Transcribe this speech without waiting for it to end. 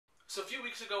So a few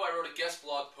weeks ago I wrote a guest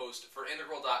blog post for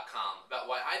Integral.com about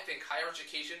why I think higher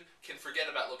education can forget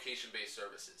about location-based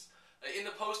services. In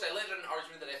the post I laid out an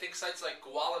argument that I think sites like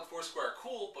Gowalla and Foursquare are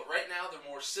cool, but right now they're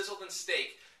more sizzle than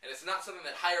steak, and it's not something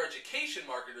that higher education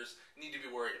marketers need to be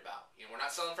worried about. We're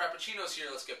not selling frappuccinos here,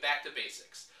 let's get back to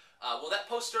basics. Well, that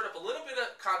post stirred up a little bit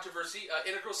of controversy.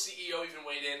 Integral CEO even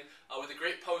weighed in with a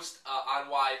great post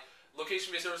on why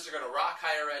location-based services are going to rock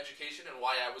higher education and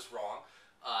why I was wrong.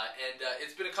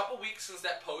 It's been a couple weeks since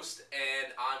that post,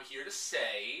 and I'm here to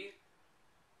say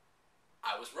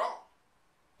I was wrong.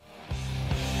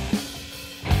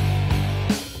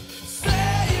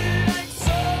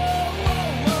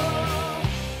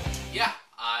 Yeah,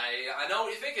 I know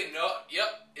what you're thinking. No,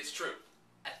 yep, it's true.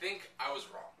 I think I was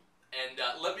wrong. And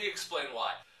let me explain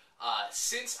why.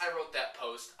 Since I wrote that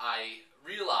post, I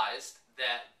realized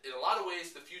that in a lot of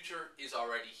ways the future is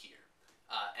already here.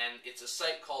 And it's a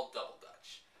site called Double Dutch.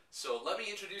 So let me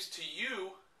introduce to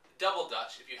you Double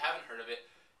Dutch, if you haven't heard of it,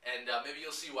 and maybe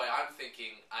you'll see why I'm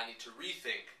thinking I need to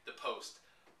rethink the post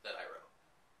that I wrote.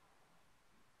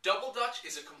 Double Dutch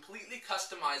is a completely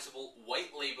customizable,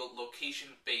 white-label,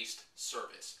 location-based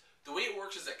service. The way it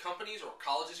works is that companies or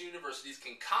colleges and universities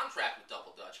can contract with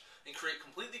Double Dutch and create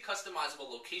completely customizable,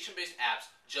 location-based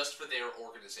apps just for their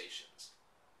organizations.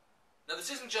 Now,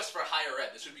 this isn't just for higher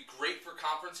ed. This would be great for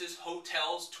conferences,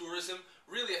 hotels, tourism.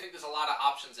 Really, I think there's a lot of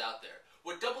options out there.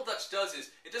 What Double Dutch does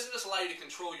is, it doesn't just allow you to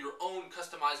control your own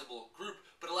customizable group,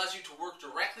 but allows you to work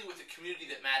directly with the community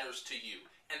that matters to you.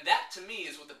 And that, to me,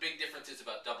 is what the big difference is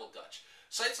about Double Dutch.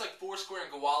 Sites like Foursquare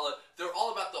and Gowalla, they're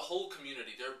all about the whole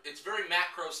community. It's very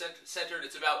macro-centered.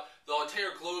 It's about the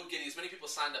entire globe getting as many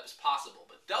people signed up as possible.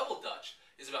 But Double Dutch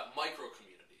is about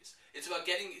micro-communities. It's about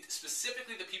getting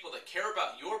specifically the people that care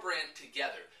about your brand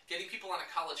together, getting people on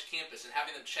a college campus and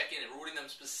having them check in and rewarding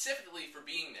them specifically for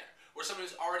being there, or someone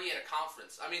who's already at a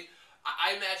conference. I mean,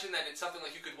 I imagine that it's something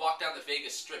like you could walk down the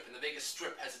Vegas Strip, and the Vegas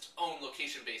Strip has its own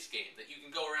location-based game that you can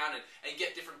go around and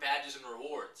get different badges and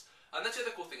rewards. And that's the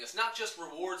other cool thing. It's not just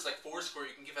rewards like Foursquare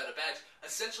you can give out a badge.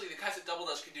 Essentially, the guys at Double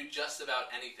Dutch can do just about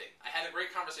anything. I had a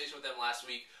great conversation with them last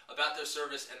week about their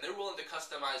service, and they're willing to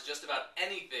customize just about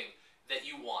anything that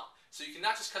you want. So you can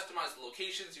not just customize the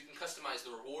locations, you can customize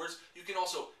the rewards. You can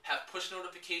also have push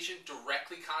notification,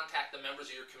 directly contact the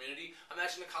members of your community.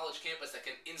 Imagine a college campus that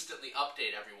can instantly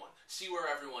update everyone, see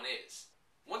where everyone is.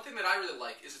 One thing that I really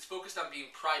like is it's focused on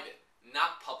being private,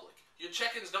 not public. Your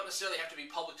check-ins don't necessarily have to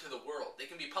be public to the world. They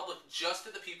can be public just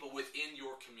to the people within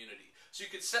your community. So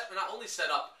you could not only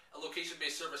set up a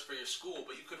location-based service for your school,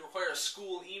 but you could require a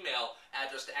school email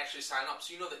address to actually sign up,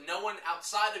 so you know that no one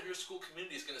outside of your school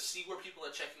community is going to see where people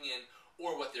are checking in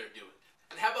or what they're doing.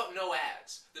 And how about no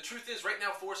ads? The truth is, right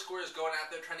now Foursquare is going out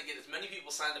there trying to get as many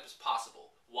people signed up as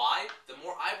possible. Why? The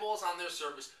more eyeballs on their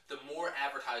service, the more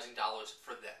advertising dollars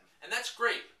for them. And that's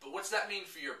great, but what's that mean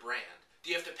for your brand? Do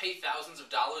you have to pay thousands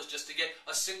of dollars just to get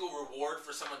a single reward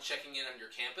for someone checking in on your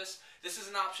campus? This is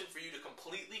an option for you to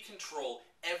completely control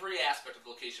every aspect of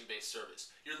location-based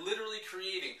service. You're literally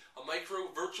creating a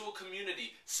micro virtual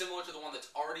community similar to the one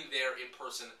that's already there in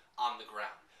person on the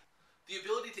ground. The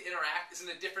ability to interact is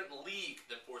in a different league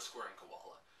than Foursquare and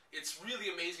Gowalla. It's really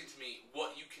amazing to me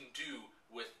what you can do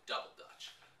with Double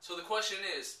Dutch. So the question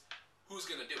is, who's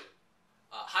going to do it?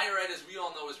 Higher ed, as we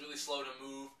all know, is really slow to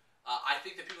move. I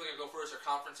think that people are going to go first are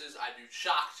conferences. I'd be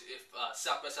shocked if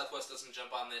South by Southwest doesn't jump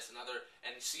on this and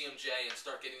CMJ and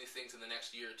start getting these things in the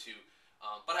next year or two.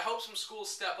 But I hope some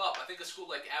schools step up. I think a school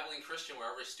like Abilene Christian, where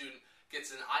every student gets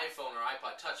an iPhone or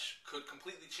iPod Touch, could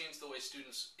completely change the way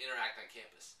students interact on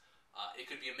campus. It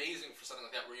could be amazing for something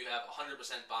like that, where you have 100%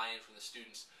 buy-in from the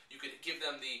students. You could give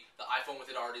them the iPhone with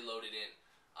it already loaded in.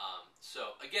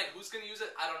 So again, who's going to use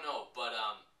it? I don't know, but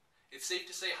it's safe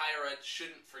to say higher ed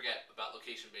shouldn't forget about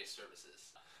location-based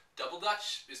services. Double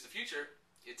Dutch is the future.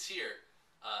 It's here.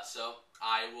 So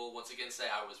I will once again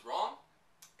say I was wrong,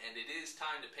 and it is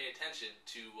time to pay attention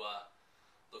to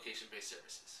location-based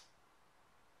services.